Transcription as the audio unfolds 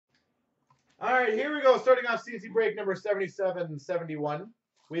All right, here we go. Starting off CNC break number 7771.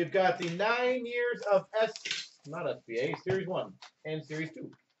 We've got the 9 years of not SBA, Series 1 and Series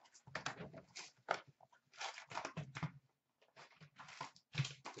 2.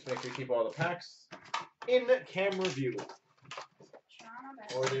 Just make sure you keep all the packs in camera view,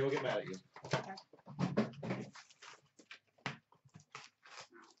 or they will get mad at you. Okay.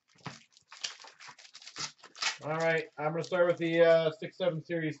 All right, I'm going to start with the 6-7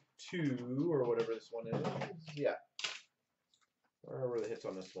 Series 2, or whatever this one is. Yeah. Where were the hits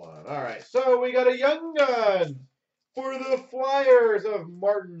on this one? All right, so we got a Young Gun for the Flyers of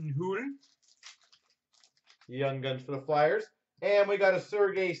Martin Hool. Young Guns for the Flyers. And we got a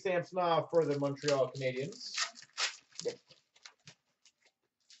Sergei Samsonov for the Montreal Canadiens. Yep.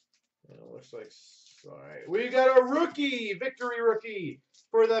 And it looks like, all right. We got a rookie, victory rookie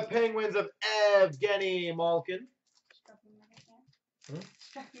for the Penguins of Evgeny Malkin.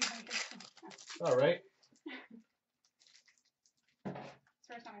 All right.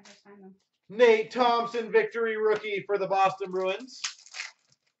 First time though. Nate Thompson, victory rookie for the Boston Bruins.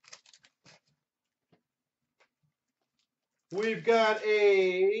 We've got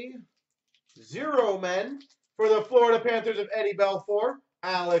a 0 men for the Florida Panthers of Eddie Belfour.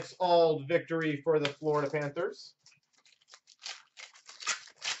 Alex Auld, victory for the Florida Panthers.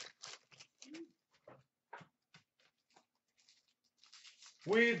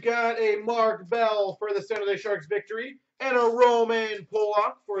 We've got a Mark Bell for the San Jose Sharks, victory. And a Roman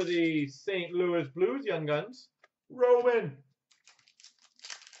Polak for the St. Louis Blues, Young Guns. Roman.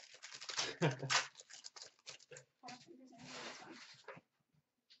 Well,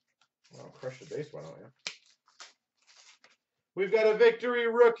 crush the base, why don't you? We've got a victory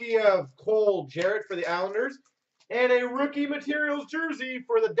rookie of Cole Jarrett for the Islanders. And a rookie materials jersey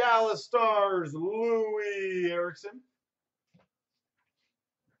for the Dallas Stars, Louis Erickson.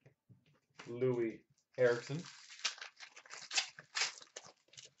 Louis Erickson.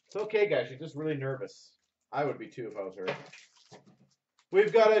 It's okay, guys. She's just really nervous. I would be too if I was her.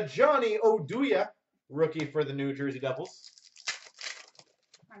 We've got a Johnny Oduya, rookie for the New Jersey Devils.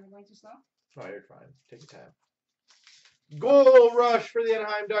 Am I going too slow? Oh, you're fine. Take your time. Goal rush for the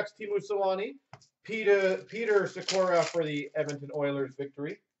Anaheim Ducks, Teemu Selanne. Peter Sikora for the Edmonton Oilers,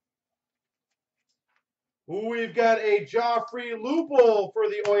 victory. We've got a Joffrey Lupul for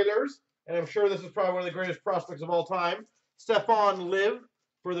the Oilers. And I'm sure this is probably one of the greatest prospects of all time. Stefan Liv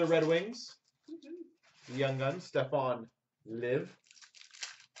for the Red Wings. The Young Guns, Stefan Liv.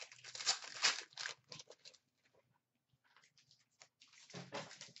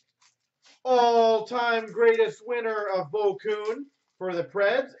 All-time greatest winner of Bo Kuhn for the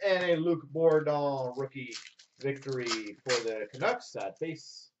Preds. And a Luc Bourdon rookie victory for the Canucks at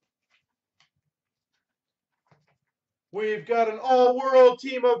base. We've got an all-world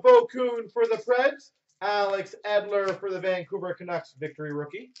team of Bo Kuhn for the Preds. Alex Edler for the Vancouver Canucks, victory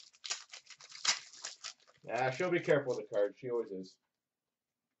rookie. Yeah, she'll be careful with the card. She always is.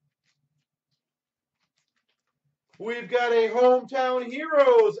 We've got a hometown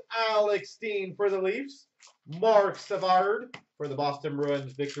heroes, Alex Steen for the Leafs. Mark Savard for the Boston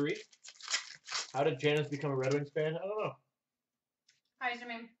Bruins, victory. How did Janice become a Red Wings fan? I don't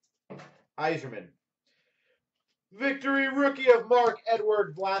know. Yzerman. Victory rookie of Mark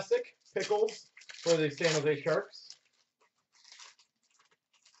Edward Vlasic, Pickles, for the San Jose Sharks.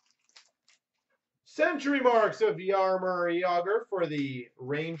 Century marks of Jaromir Jagr for the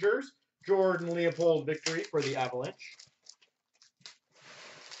Rangers. Jordan Leopold, victory for the Avalanche.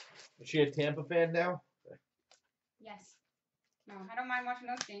 Is she a Tampa fan now? Yes. No, I don't mind watching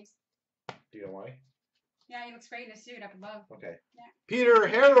those games. Do you know why? Yeah, he looks great in his suit up above. Okay. Yeah. Peter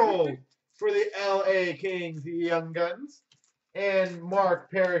Harold for the LA Kings, the Young Guns. And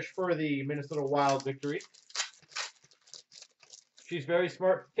Mark Parrish for the Minnesota Wild, victory. She's very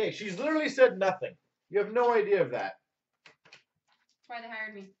smart. Okay, she's literally said nothing. You have no idea of that. That's why they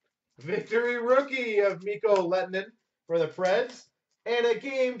hired me. Victory rookie of Mikko Lehtinen for the Preds. And a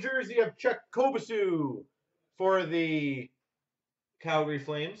game jersey of Chuck Kobasu for the Calgary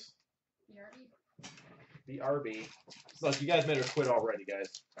Flames. The RB. Look, you guys made her quit already,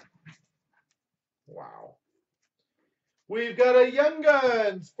 guys. Wow. We've got a Young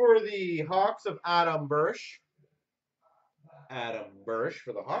Guns for the Hawks of Adam Bursch. Adam Bursch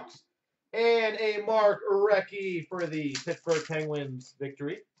for the Hawks. And a Mark Recchi for the Pittsburgh Penguins,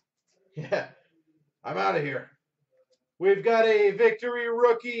 victory. Yeah, I'm out of here. We've got a victory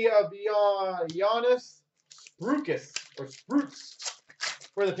rookie of Giannis Sprukas, or Spruce,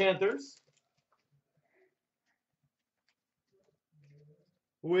 for the Panthers.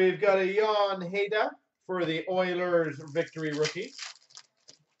 We've got a Jan Heda for the Oilers, victory rookie.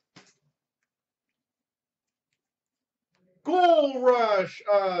 Goal rush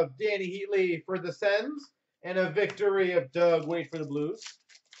of Danny Heatley for the Sens. And a victory of Doug Wait for the Blues.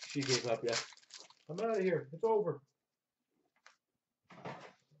 She gave up, yeah. I'm out of here. It's over.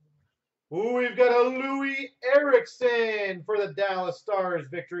 Ooh, we've got a Louis Erickson for the Dallas Stars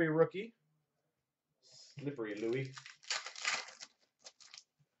victory rookie. Slippery Louis.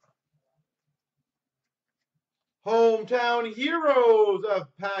 Hometown Heroes of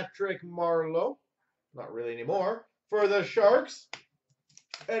Patrick Marleau. Not really anymore. For the Sharks.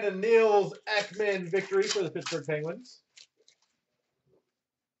 And a Nils Ekman victory for the Pittsburgh Penguins.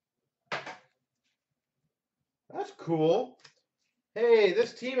 That's cool. Hey,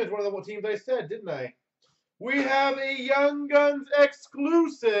 this team is one of the teams I said, didn't I? We have a Young Guns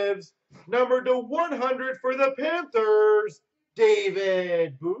exclusives, numbered to 100 for the Panthers,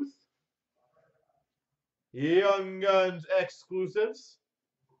 David Booth. Young Guns exclusives,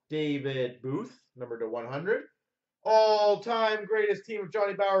 David Booth, numbered to 100. All-time greatest team of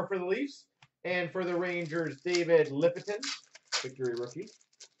Johnny Bower for the Leafs. And for the Rangers, David Lippiton, victory rookie.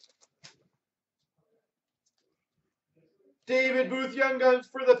 David Booth Young Guns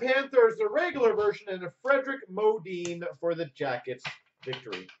for the Panthers, the regular version, and a Frederick Modine for the Jackets,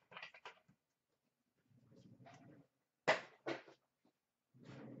 victory.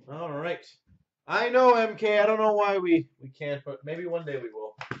 All right. I know, MK. I don't know why we can't, but maybe one day we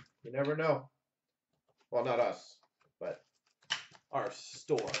will. You never know. Well, not us, but our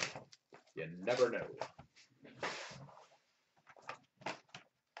store. You never know.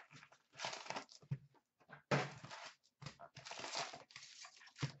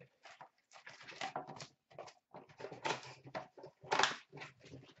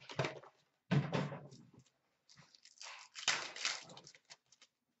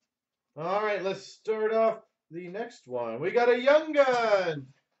 All right, let's start off the next one. We got a Young Gun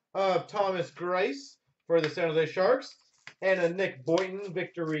of Thomas Greiss for the San Jose Sharks and a Nick Boynton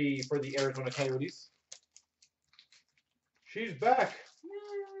victory for the Arizona Coyotes. She's back.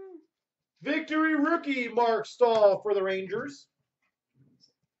 Victory rookie Mark Stahl for the Rangers.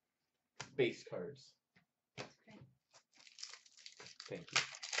 Base cards. Thank you.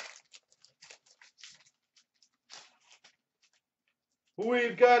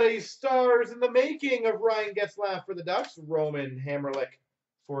 We've got a Stars in the Making of Ryan Getzlaf for the Ducks. Roman Hammerlick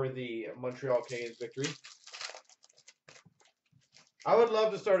for the Montreal Canadiens victory. I would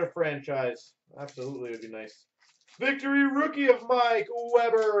love to start a franchise. Absolutely, it would be nice. Victory rookie of Mike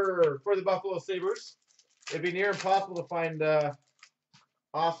Weber for the Buffalo Sabres. It'd be near impossible to find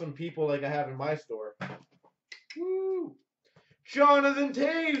awesome people like I have in my store. Woo! Jonathan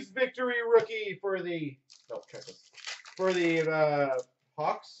Toews victory rookie for the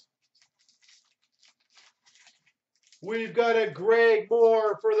Hawks. We've got a Greg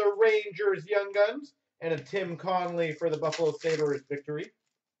Moore for the Rangers Young Guns and a Tim Connolly for the Buffalo Sabres victory.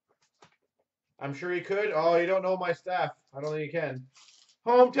 I'm sure he could. Oh, you don't know my staff. I don't think you can.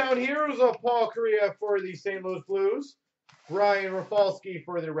 Hometown Heroes of Paul Kariya for the St. Louis Blues. Brian Rafalski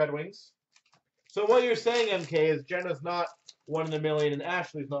for the Red Wings. So what you're saying, MK, is Jenna's not 1 in a million and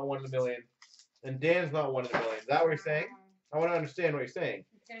Ashley's not 1 in a million. And Dan's not 1 in a million. Is that what you're saying? I want to understand what you're saying.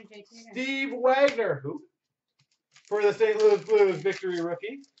 Steve Wagner, who? For the St. Louis Blues victory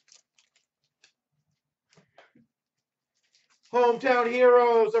rookie. Hometown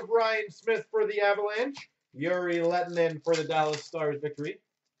Heroes of Ryan Smith for the Avalanche. Yuri Lettinen for the Dallas Stars victory.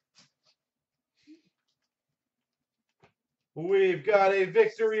 We've got a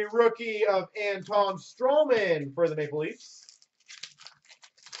victory rookie of Anton Stroman for the Maple Leafs.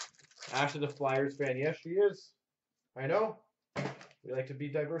 Ashley's a Flyers fan. Yes, she is. I know. We like to be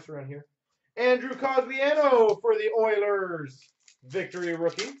diverse around here. Andrew Cosmiano for the Oilers. Victory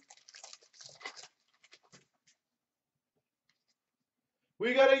rookie.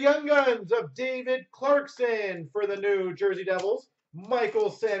 We got a Young Guns of David Clarkson for the New Jersey Devils.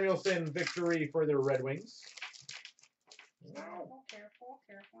 Michael Samuelson victory for the Red Wings. Careful.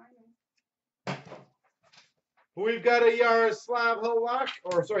 We've got a Yaroslav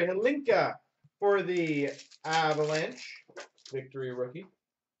Hlinka for the Avalanche. Victory rookie.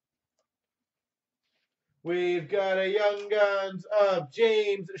 We've got a Young Guns of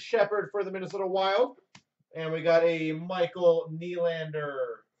James Shepard for the Minnesota Wild. And we got a Michael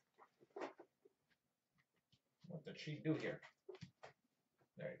Nylander. What did she do here?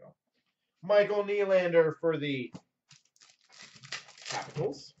 There you go. Michael Nylander for the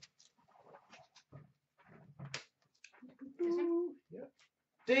Capitals. Yep.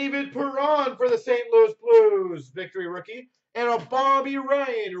 David Perron for the St. Louis Blues. Victory rookie. And a Bobby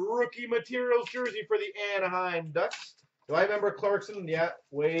Ryan rookie materials jersey for the Anaheim Ducks. Do I remember Clarkson? Yeah,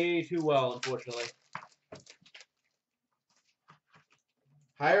 way too well, unfortunately.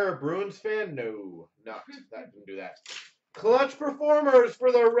 Hire a Bruins fan? No, not. That didn't do that. Clutch performers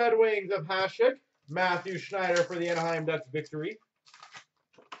for the Red Wings of Hasek. Matthew Schneider for the Anaheim Ducks victory.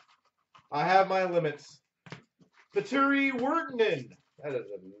 I have my limits. Petteri Wirtanen. That is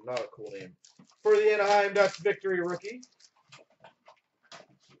not a cool name. For the Anaheim Ducks victory rookie.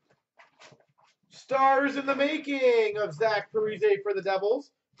 Stars in the making of Zach Parise for the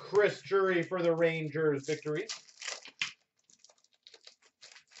Devils. Chris Drury for the Rangers victory.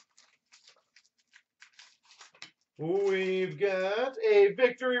 We've got a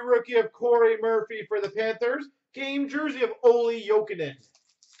victory rookie of Corey Murphy for the Panthers. Game jersey of Olli Jokinen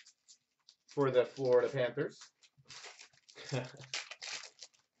for the Florida Panthers.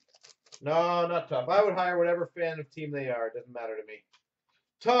 No, not tough. I would hire whatever fan of team they are. It doesn't matter to me.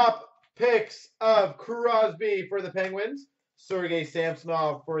 Top picks of Crosby for the Penguins. Sergei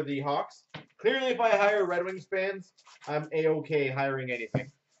Samsonov for the Hawks. Clearly, if I hire Red Wings fans, I'm A-okay hiring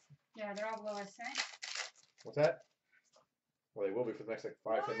anything. Yeah, they're all below us, right? What's that? Well, they will be for the next like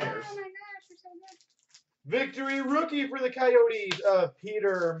 5-10 years. Oh my gosh, you're so good. Victory rookie for the Coyotes of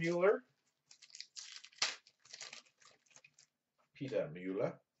Peter Mueller. Peter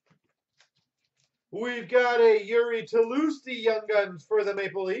Mueller. We've got a Yuri Tolusti Young Guns for the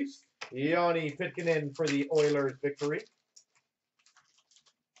Maple Leafs. Joni Pitkinen for the Oilers victory.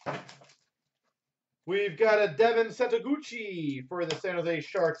 We've got a Devin Setoguchi for the San Jose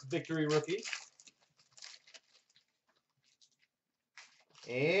Sharks victory rookie.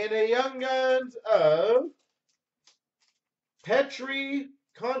 And a Young Guns of Petri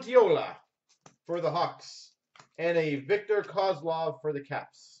Contiola for the Hawks. And a Victor Kozlov for the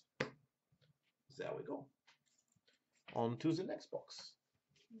Caps. There we go. On to the next box.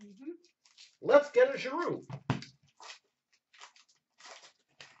 Let's get a Giroux.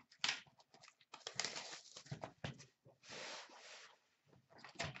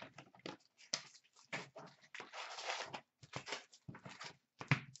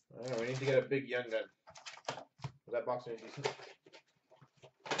 We need to get a big Young Gun. Was that box any decent?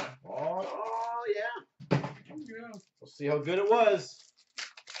 Oh yeah. We'll see how good it was.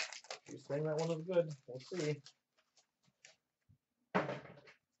 She's saying that one was good. We'll see.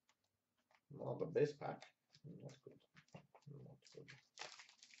 Well, the base pack. That's good. That's good.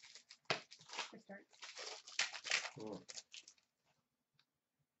 Good start.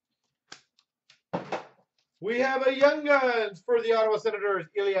 We have a Young Guns for the Ottawa Senators,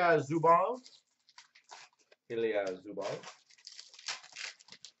 Ilya Zubov. Ilya Zubov.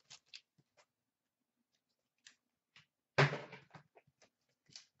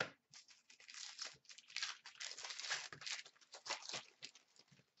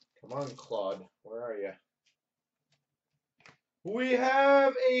 Come on, Claude. Where are you? We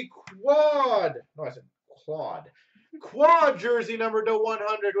have a quad. No, I said Claude. Quad jersey number to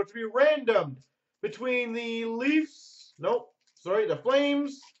 100, which will be randomed between the Leafs. Nope. Sorry, the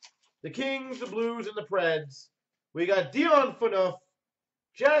Flames, the Kings, the Blues, and the Preds. We got Dion Phaneuf,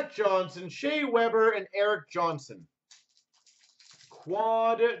 Jack Johnson, Shea Weber, and Eric Johnson.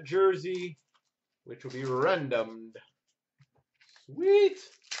 Quad jersey, which will be randomed. Sweet.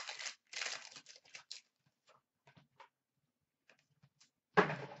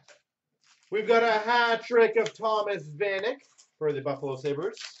 We've got a hat trick of Thomas Vanek for the Buffalo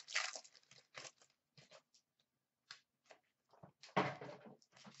Sabres.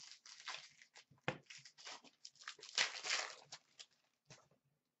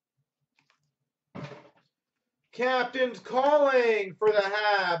 Captain's calling for the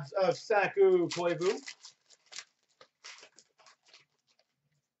Habs of Saku Koivu.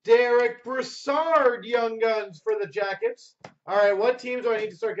 Derek Brassard Young Guns for the Jackets. All right, what teams do I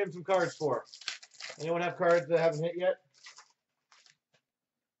need to start getting some cards for? Anyone have cards that haven't hit yet?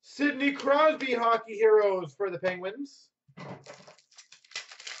 Sidney Crosby Hockey Heroes for the Penguins.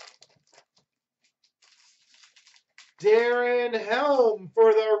 Darren Helm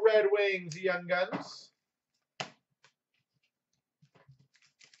for the Red Wings Young Guns.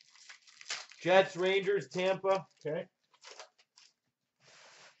 Jets, Rangers, Tampa. Okay.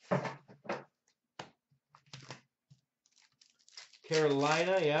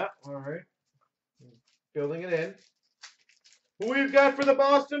 Carolina, yeah, all right. Building it in. We've got for the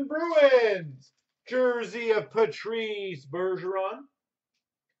Boston Bruins, jersey of Patrice Bergeron.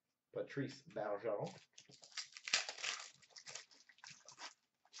 Patrice Bergeron.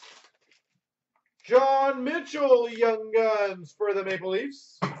 John Mitchell Young Guns for the Maple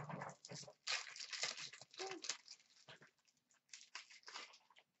Leafs.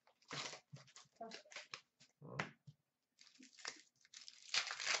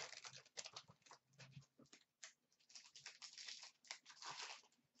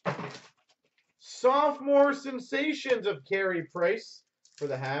 Sophomore sensations of Carey Price for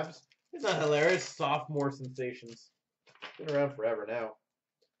the Habs. Isn't that hilarious? Sophomore sensations. Been around forever now.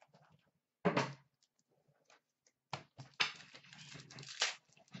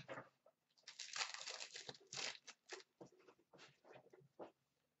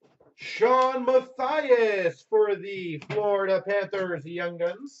 Sean Mathias for the Florida Panthers Young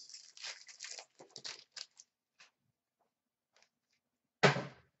Guns.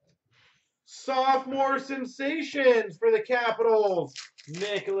 Sophomore sensations for the Capitals,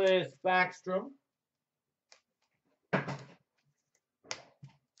 Nicholas Backstrom.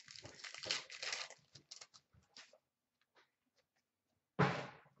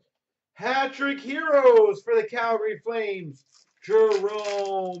 Hat-trick heroes for the Calgary Flames,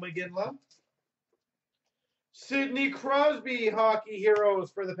 Jerome McGinley. Sidney Crosby hockey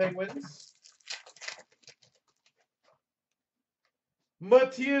heroes for the Penguins.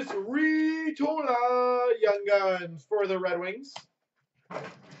 Matthias Ritola Young Guns for the Red Wings.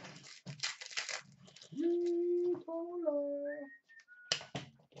 Ritola.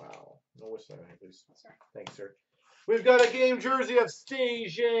 Wow. No whistle, please. Sorry. Thanks, sir. We've got a game jersey of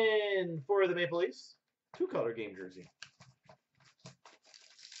Station for the Maple Leafs. Two-color game jersey.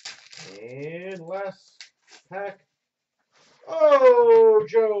 And last pack. Oh,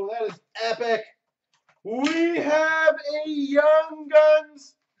 Joe, that is epic. We have a Young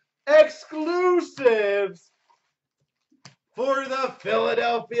Guns exclusives for the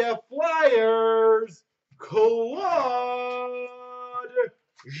Philadelphia Flyers, Claude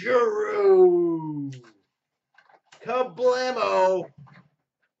Giroux. Kablamo.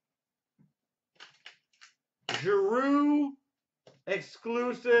 Giroux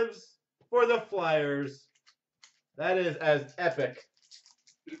exclusives for the Flyers. That is as epic.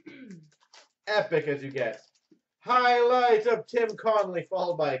 Epic as you get. Highlights of Tim Connolly,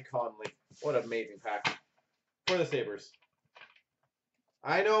 followed by Conley. What an amazing pack for the Sabres.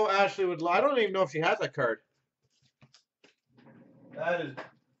 I know Ashley would. I don't even know if she has that card. That is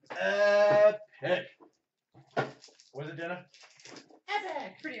epic. Was it, Jenna?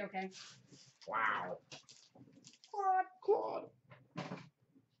 Epic. Pretty okay. Wow. Claude.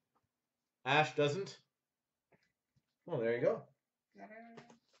 Ash doesn't. Oh, there you go.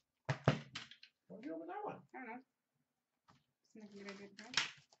 Why'd you open that one? I don't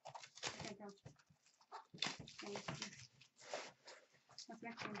know. What's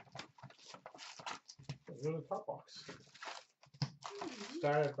next one? Go to the top box.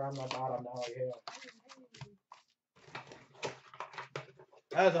 Started from the bottom, now here.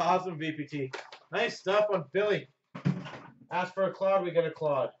 That was awesome, VPT. Nice stuff on Philly. Ask for a Claude, we get a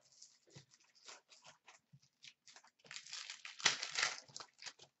Claude.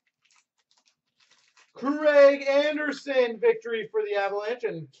 Craig Anderson victory for the Avalanche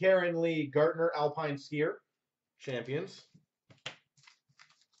and Karen Lee Gartner Alpine Skier champions.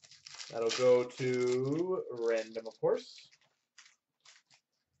 That'll go to random, of course.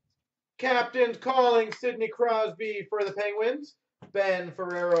 Captains calling Sidney Crosby for the Penguins. Ben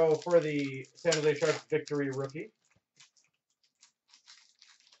Ferrero for the San Jose Sharks victory rookie.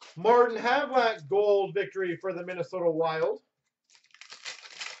 Martin Havlat gold victory for the Minnesota Wild.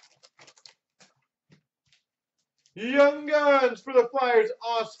 Young Guns for the Flyers,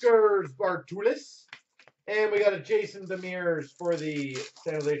 Oscars Bartulis. And we got a Jason Demers for the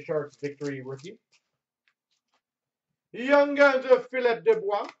San Jose Sharks victory rookie. Young Guns of Philippe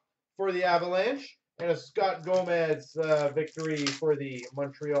Dubois for the Avalanche. And a Scott Gomez victory for the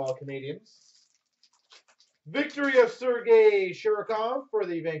Montreal Canadiens. Victory of Sergei Shirokov for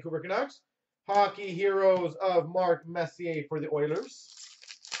the Vancouver Canucks. Hockey Heroes of Mark Messier for the Oilers.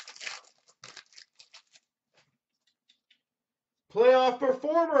 Playoff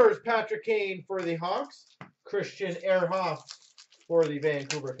Performers, Patrick Kane for the Hawks. Christian Ehrhoff for the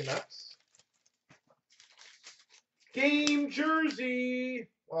Vancouver Canucks. Game Jersey.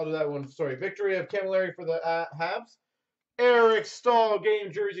 I'll do that one. Sorry. Victory of Camilleri for the Habs. Eric Stahl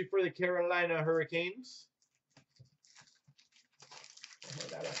game jersey for the Carolina Hurricanes. Oh,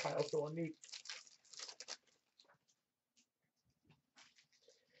 that pile's so neat.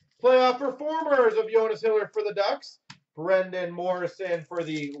 Playoff Performers of Jonas Hiller for the Ducks. Brendan Morrison for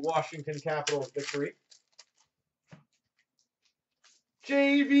the Washington Capitals victory.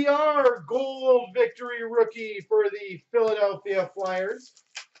 JVR gold victory rookie for the Philadelphia Flyers.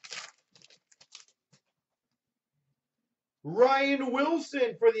 Ryan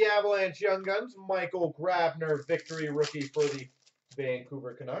Wilson for the Avalanche Young Guns. Michael Grabner victory rookie for the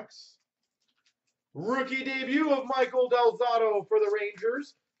Vancouver Canucks. Rookie debut of Michael Del Zotto for the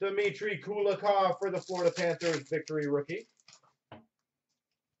Rangers. Dmitry Kulikov for the Florida Panthers victory rookie.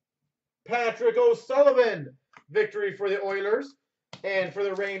 Patrick O'Sullivan, victory for the Oilers. And for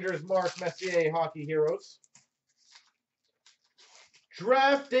the Rangers, Mark Messier, Hockey Heroes.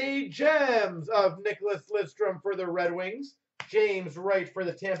 Draft Day Gems of Nicholas Lidstrom for the Red Wings. James Wright for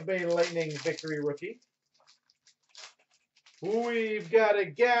the Tampa Bay Lightning, victory rookie. We've got a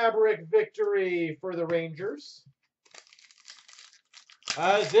Gabrick victory for the Rangers.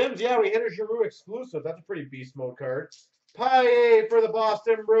 Zims, yeah, we hit a Giroux exclusive. That's a pretty beast mode card. Paille for the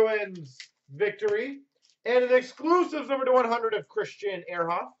Boston Bruins, victory. And an exclusive number to 100 of Christian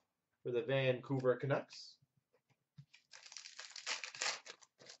Ehrhoff for the Vancouver Canucks.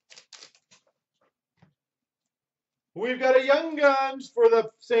 We've got a Young Guns for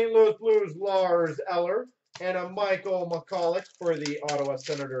the St. Louis Blues, Lars Eller. And a Michael McCulloch for the Ottawa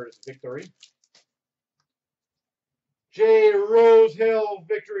Senators, victory. Jay Rosehill,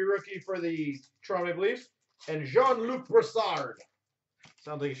 victory rookie for the Toronto Maple Leafs. And Jean-Luc Brassard.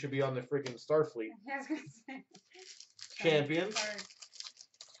 Sounds like he should be on the freaking Starfleet. I was gonna say. Champions.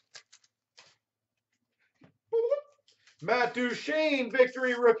 Matt Duchene,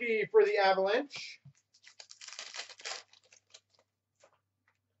 victory rookie for the Avalanche.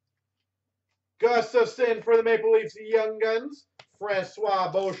 Gustafson for the Maple Leafs Young Guns.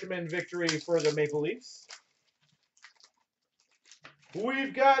 Francois Beauchemin, victory for the Maple Leafs.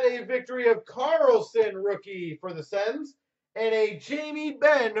 We've got a victory of Carlson, rookie for the Sens. And a Jamie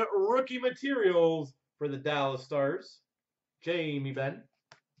Benn, rookie materials for the Dallas Stars. Jamie Benn.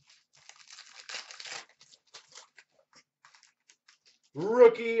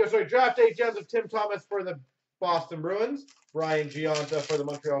 Draft Day Gems of Tim Thomas for the Boston Bruins. Brian Giunta for the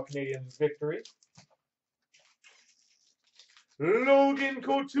Montreal Canadiens, victory. Logan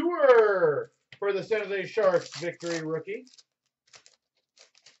Couture for the San Jose Sharks, victory rookie.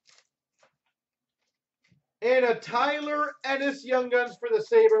 And a Tyler Ennis Young Guns for the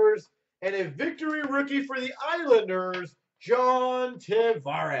Sabres. And a victory rookie for the Islanders, John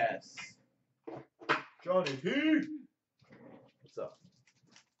Tavares. Johnny T. What's up?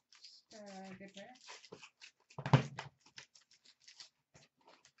 Good player.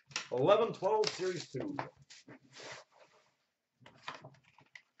 11-12 Series 2.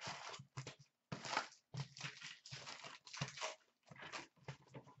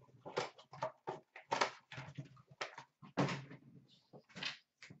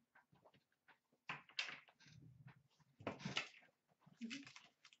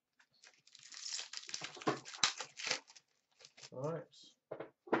 All right.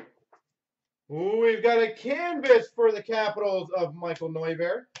 We've got a canvas for the Capitals of Michael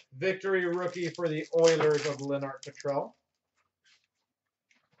Neuber. Victory rookie for the Oilers of Lennart Petrell.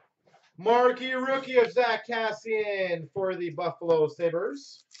 Marquee rookie of Zach Cassian for the Buffalo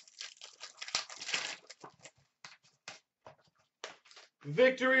Sabres.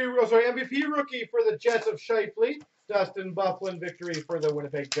 MVP rookie for the Jets of Scheifele. Dustin Byfuglien, victory for the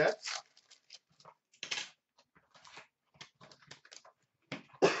Winnipeg Jets.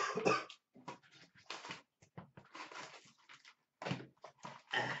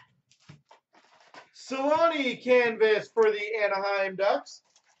 Solani canvas for the Anaheim Ducks.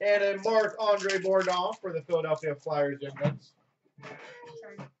 And a Marc-Andre Bourdon for the Philadelphia Flyers Young Guns.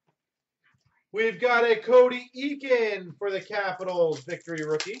 Sorry. We've got a Cody Eakin for the Capitals, victory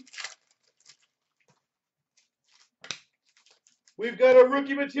rookie. We've got a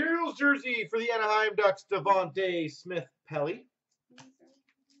rookie materials jersey for the Anaheim Ducks, Devontae Smith-Pelly.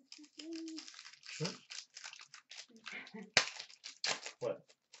 What?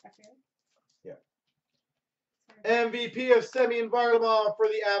 Yeah. MVP of Semyon Varlamov for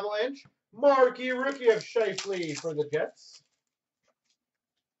the Avalanche. Marquee rookie of Scheifele for the Jets.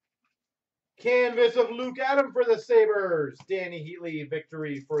 Canvas of Luke Adam for the Sabres. Danny Heatley,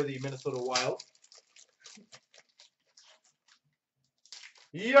 victory for the Minnesota Wild.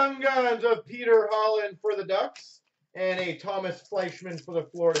 Young Guns of Peter Holland for the Ducks. And a Thomas Fleischman for the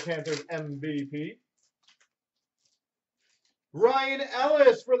Florida Panthers MVP. Ryan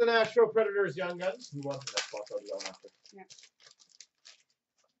Ellis for the Nashville Predators Young Guns. Who wants the next spot? I'll do that one after. Yeah.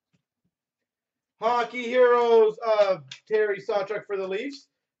 Hockey Heroes of Terry Sawchuk for the Leafs.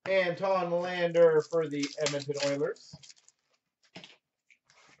 Anton Lander for the Edmonton Oilers.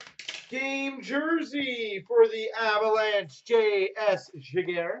 Game jersey for the Avalanche, J.S.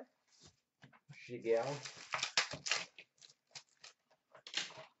 Giguère.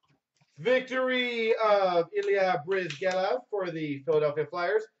 Victory of Ilya Bryzgalov for the Philadelphia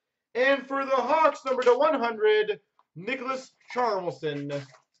Flyers. And for the Hawks, number to 100, Nicholas Charleston,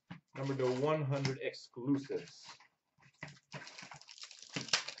 number to 100 exclusives.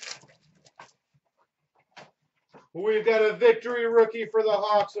 We've got a victory rookie for the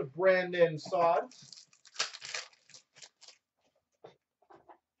Hawks of Brandon Saad.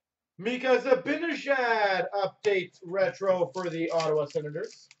 Mika Zibanejad update retro for the Ottawa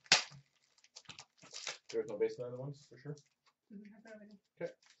Senators. There's no base on the other ones for sure.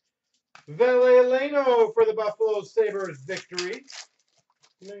 Okay. Vele Leno for the Buffalo Sabres victory.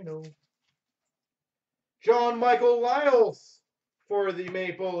 Leno. John Michael Lyles for the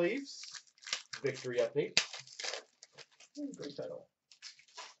Maple Leafs victory update. Ooh, great title.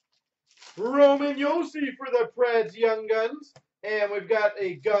 Roman Yossi for the Preds Young Guns. And we've got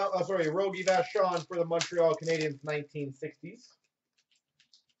a Rogie Vachon for the Montreal Canadiens 1960s.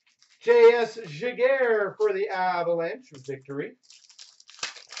 J.S. Giguère for the Avalanche victory.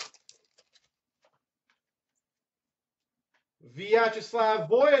 Vyacheslav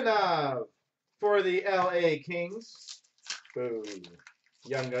Voyanov for the L.A. Kings. Boom.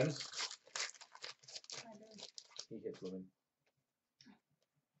 Young Guns. He hits women.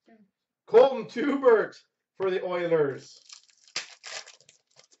 Colton Tubert for the Oilers.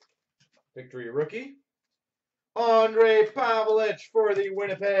 Victory rookie. Andre Pavelich for the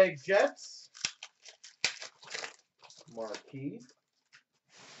Winnipeg Jets. Marquee.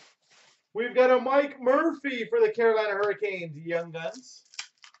 We've got a Mike Murphy for the Carolina Hurricanes Young Guns.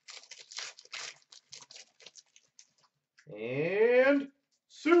 And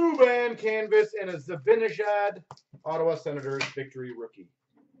Subban canvas and a Zibanejad Ottawa Senators victory rookie.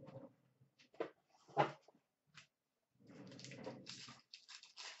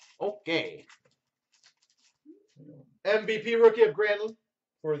 Okay. MVP rookie of Granlund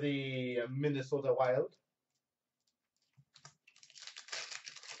for the Minnesota Wild.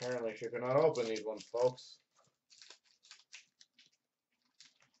 Apparently she cannot open these ones, folks.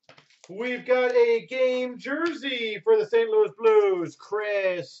 We've got a game jersey for the St. Louis Blues,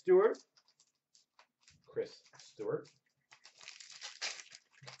 Chris Stewart.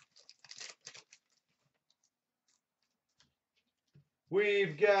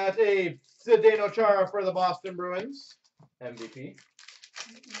 We've got a CloutsnChara for the Boston Bruins, MVP.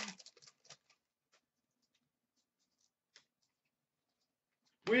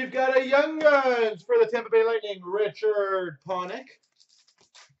 We've got a Young Guns for the Tampa Bay Lightning, Richard Panik.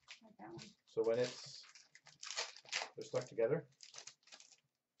 So when they're stuck together,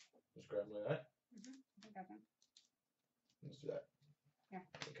 just grab them like that. Let's do that. Yeah.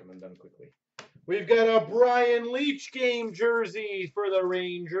 They come undone quickly. We've got a Brian Leach game jersey for the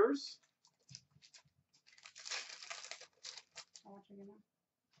Rangers.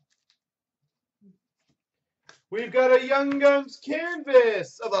 We've got a Young Guns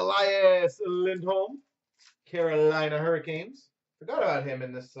canvas of Elias Lindholm, Carolina Hurricanes. Forgot about him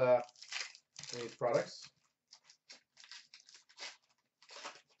in this these products.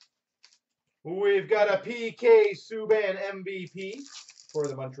 We've got a PK Subban MVP for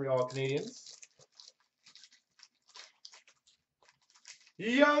the Montreal Canadiens.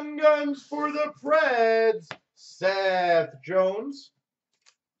 Young Guns for the Preds, Seth Jones.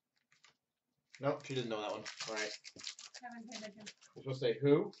 Nope, she didn't know that one. All right. You're supposed to say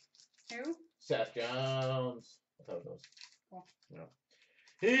who? Who? Seth Jones. That's how it goes. Cool. No.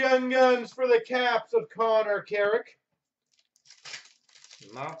 Young Guns for the Caps of Connor Carrick.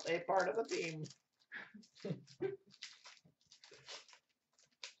 Not a part of the team.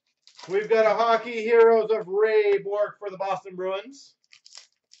 We've got a Hockey Heroes of Ray Bourque for the Boston Bruins.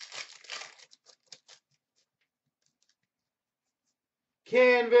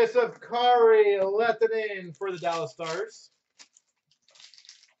 Canvas of Kari Lehtonen for the Dallas Stars.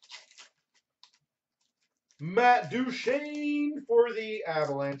 Matt Duchene for the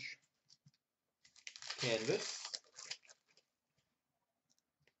Avalanche. Canvas.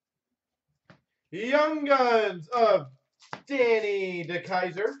 Young Guns of Danny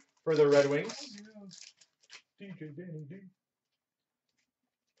DeKeyser for the Red Wings. DJ Danny D.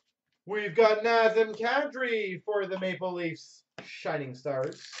 We've got Nazem Kadri for the Maple Leafs Shining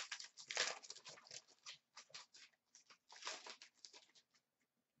Stars.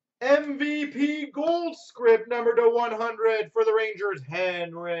 MVP gold script number to 100 for the Rangers,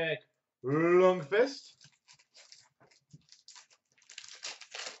 Henrik Lundqvist.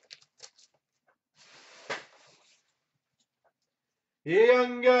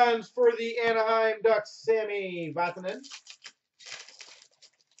 Young Guns for the Anaheim Ducks, Sami Vatanen.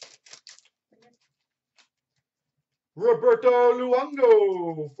 Roberto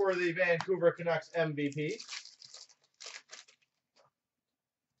Luongo for the Vancouver Canucks MVP.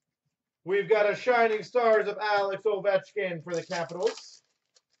 We've got a Shining Stars of Alex Ovechkin for the Capitals.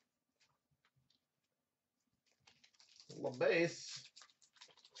 La base.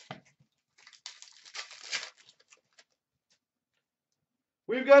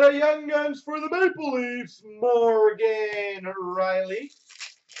 We've got a Young Guns for the Maple Leafs, Morgan Riley.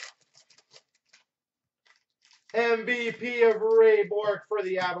 MVP of Ray Bork for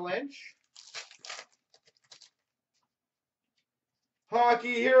the Avalanche.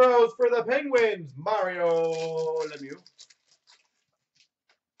 Hockey Heroes for the Penguins, Mario Lemieux.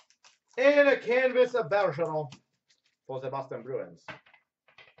 And a canvas of Bergeron for the Boston Bruins.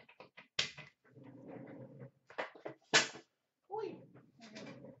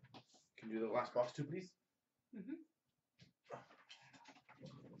 Can you do the last box too, please? Mm-hmm.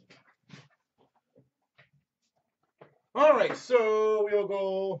 All right, so we'll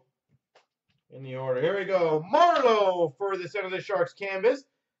go in the order. Here we go. Marlowe for the San Jose Sharks canvas.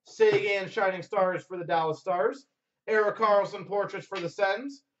 Sagan Shining Stars for the Dallas Stars. Eric Carlson Portraits for the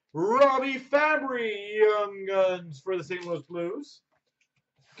Sens. Robbie Fabry Young Guns for the St. Louis Blues.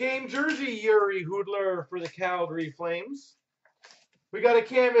 Game jersey Yuri Hoodler for the Calgary Flames. We got a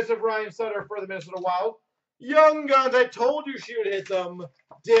canvas of Ryan Sutter for the Minnesota Wild. Young Guns, I told you she would hit them.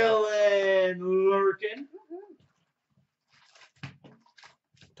 Dylan Lurkin.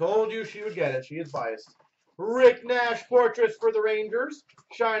 Told you she would get it. She is biased. Rick Nash Portraits for the Rangers.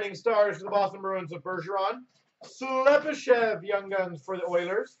 Shining Stars for the Boston Bruins of Bergeron. Slepyshev Young Guns for the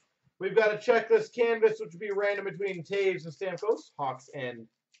Oilers. We've got a checklist canvas, which would be random between Taves and Stamkos, Hawks and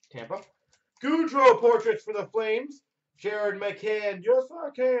Tampa. Goudreau Portraits for the Flames. Jared McCann, yes I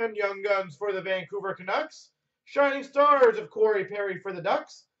can, Young Guns for the Vancouver Canucks. Shining Stars of Corey Perry for the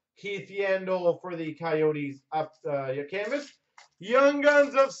Ducks. Keith Yandel for the Coyotes up canvas. Young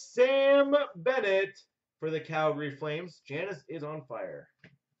Guns of Sam Bennett for the Calgary Flames. Janice is on fire.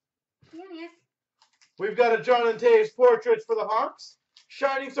 Yes. We've got a Jonathan Taves Portraits for the Hawks.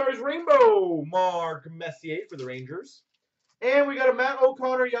 Shining Stars Rainbow, Mark Messier for the Rangers. And we got a Matt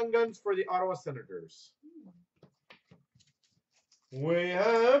O'Connor Young Guns for the Ottawa Senators. We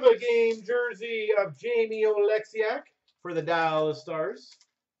have a game jersey of Jamie Oleksiak for the Dallas Stars.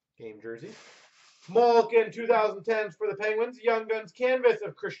 Game jersey. Malkin 2010s for the Penguins. Young Guns canvas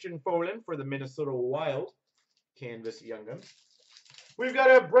of Christian Folin for the Minnesota Wild. Canvas Young Guns. We've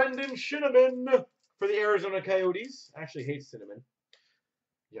got a Brendan Shinniman for the Arizona Coyotes. Actually hates cinnamon.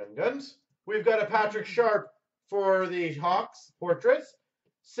 Young Guns. We've got a Patrick Sharp for the Hawks. Portraits.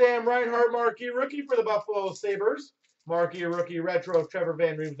 Sam Reinhart Marquee Rookie for the Buffalo Sabres. Marquee Rookie Retro of Trevor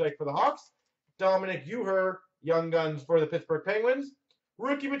Van Riemsdyk for the Hawks. Dominic Uher Young Guns for the Pittsburgh Penguins.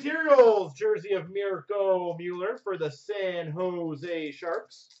 Rookie Materials jersey of Mirko Mueller for the San Jose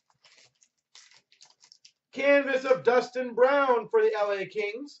Sharks. Canvas of Dustin Brown for the LA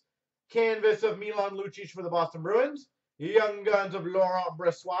Kings. Canvas of Milan Lucic for the Boston Bruins. Young Guns of Laurent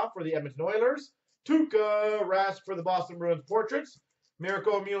Brossoit for the Edmonton Oilers. Tuukka Rask for the Boston Bruins Portraits.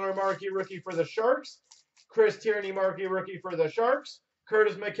 Mirko Mueller Marquee Rookie for the Sharks. Chris Tierney Marquee Rookie for the Sharks.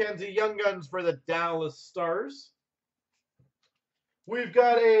 Curtis McKenzie Young Guns for the Dallas Stars. We've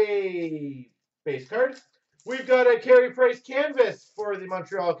got a base card. We've got a Carey Price canvas for the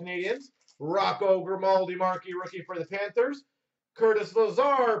Montreal Canadiens. Rocco Grimaldi Marquee Rookie for the Panthers. Curtis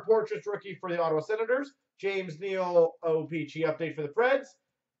Lazar Portraits Rookie for the Ottawa Senators. James Neal OPG update for the Preds.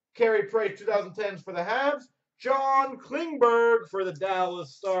 Carey Price 2010s for the Habs. John Klingberg for the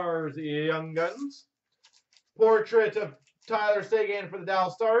Dallas Stars Young Guns. Portrait of Tyler Seguin for the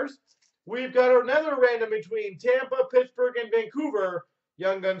Dallas Stars. We've got another random between Tampa, Pittsburgh, and Vancouver.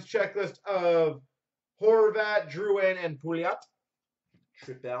 Young Guns checklist of Horvat, Drouin, and Pouliot.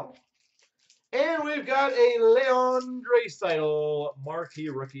 Triple. And we've got a Leon Draisaitl Marquee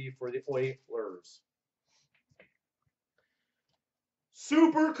Rookie for the Oilers.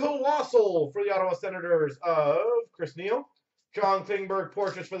 Super Colossal for the Ottawa Senators of Chris Neal. John Klingberg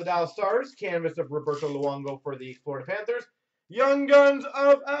Portraits for the Dallas Stars. Canvas of Roberto Luongo for the Florida Panthers. Young Guns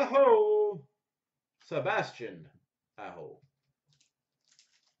of Aho. Sebastian Aho.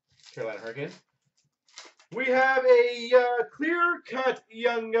 Carolina Hurricanes. We have a clear-cut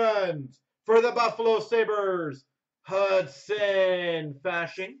Young Guns for the Buffalo Sabres. Hudson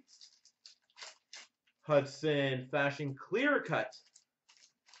Fasching. Hudson Fasching clear-cut.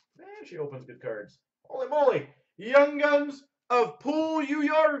 Man, she opens good cards. Holy moly. Young Guns of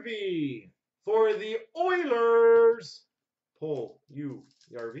Puljujärvi for the Oilers.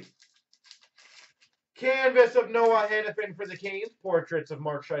 Puljujärvi. Canvas of Noah Hannafin for the Canes. Portraits of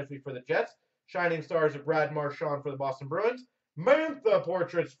Mark Scheifele for the Jets. Shining Stars of Brad Marchand for the Boston Bruins. Mantha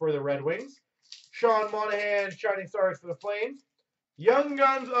Portraits for the Red Wings. Sean Monahan Shining Stars for the Flames. Young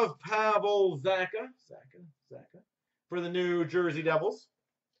Guns of Pavel Zacha for the New Jersey Devils.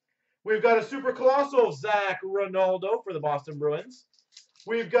 We've got a Super Colossal Zach Ronaldo for the Boston Bruins.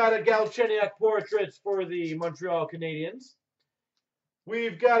 We've got a Galchenyuk Portraits for the Montreal Canadiens.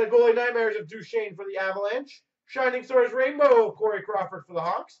 We've got a goalie nightmares of Duchesne for the Avalanche. Shining Stars Rainbow of Corey Crawford for the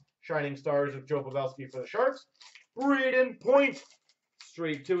Hawks. Shining Stars of Joe Pavelski for the Sharks. Braden Point,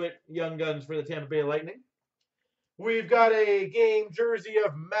 straight to it, Young Guns for the Tampa Bay Lightning. We've got a game jersey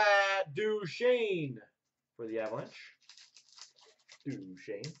of Matt Duchesne for the Avalanche.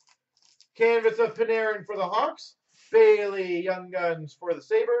 Duchesne. Canvas of Panarin for the Hawks. Bailey Young Guns for the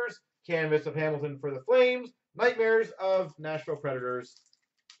Sabres. Canvas of Hamilton for the Flames. Nightmares of Nashville Predators.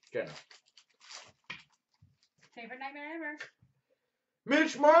 Jenna. Favorite nightmare ever.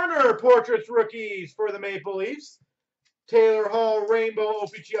 Mitch Marner, Portraits Rookies for the Maple Leafs. Taylor Hall, Rainbow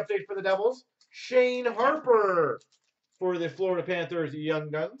OPG update for the Devils. Shane Harper for the Florida Panthers, Young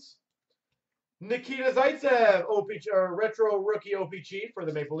Guns. Nikita Zaitsev, Retro Rookie OPG for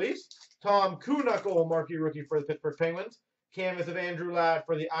the Maple Leafs. Tom Kuhnackel, Marquee Rookie for the Pittsburgh Penguins. Canvas of Andrew Ladd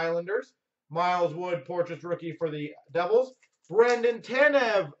for the Islanders. Miles Wood, Portraits Rookie for the Devils. Brendan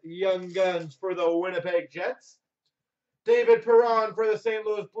Tanev, Young Guns for the Winnipeg Jets. David Perron for the St.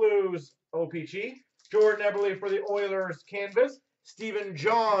 Louis Blues, OPG. Jordan Eberle for the Oilers, Canvas. Stephen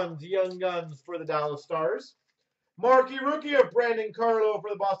Johns, Young Guns for the Dallas Stars. Marquee Rookie of Brandon Carlo for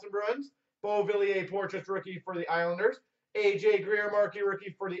the Boston Bruins. Beauvillier, Portraits Rookie for the Islanders. AJ Greer, Marquee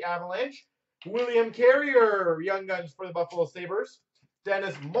Rookie for the Avalanche. William Carrier, Young Guns for the Buffalo Sabres.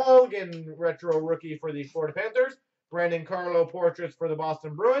 Dennis Mulligan, Retro Rookie for the Florida Panthers. Brandon Carlo, Portraits for the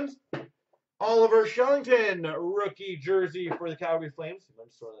Boston Bruins. Oliver Shellington, Rookie Jersey for the Calgary Flames. I'm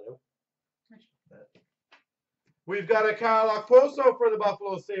just throwing that out. We've got a Kyle Okposo for the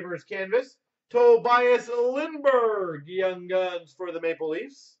Buffalo Sabres Canvas. Tobias Lindbergh, Young Guns for the Maple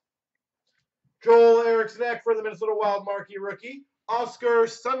Leafs. Joel Eriksson for the Minnesota Wild Marquee Rookie. Oscar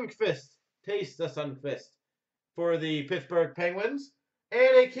Sundqvist, Taste the Sundqvist for the Pittsburgh Penguins.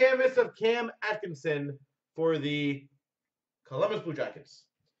 And a canvas of Cam Atkinson for the Columbus Blue Jackets.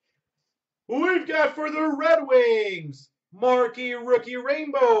 We've got for the Red Wings, Marquee Rookie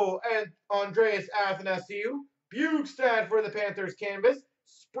Rainbow and Andreas Athanasiou. Bugstad for the Panthers Canvas.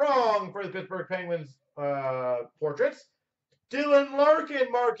 Sprong for the Pittsburgh Penguins Portraits. Dylan Larkin,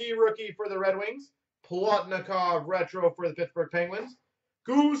 Marquee Rookie for the Red Wings. Plotnikov Retro for the Pittsburgh Penguins.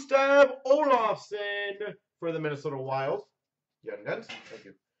 Gustav Olofsson for the Minnesota Wild. Young Guns, thank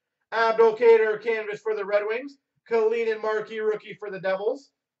you. Abdelkader Canvas for the Red Wings. Kalinin Marquee Rookie for the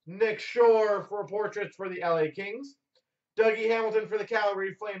Devils. Nick Shore for Portraits for the LA Kings. Dougie Hamilton for the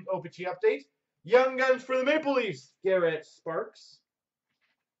Calgary Flames OPG update. Young Guns for the Maple Leafs, Garrett Sparks.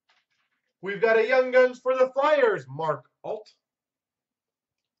 We've got a Young Guns for the Flyers, Mark Alt.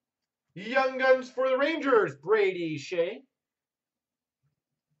 Young Guns for the Rangers, Brady Shea.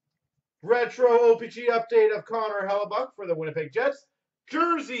 Retro OPG update of Connor Hellebuck for the Winnipeg Jets.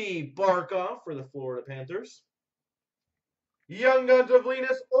 Jersey Barkov for the Florida Panthers. Young Guns of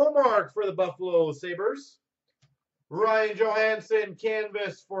Linus Ullmark for the Buffalo Sabres. Ryan Johansson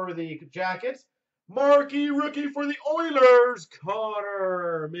Canvas for the Jackets. Marquee Rookie for the Oilers,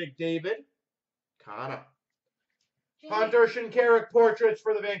 Connor McDavid. Hunter Shinkaruk Portraits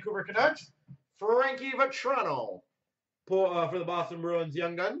for the Vancouver Canucks. Frankie Vatrano for the Boston Bruins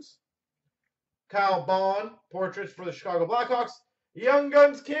Young Guns. Kyle Bond Portraits for the Chicago Blackhawks. Young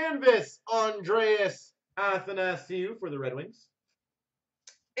Guns Canvas, Andreas Athanasiou for the Red Wings.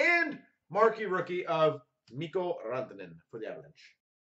 And Marquee Rookie of Mikko Rantanen for the Avalanche.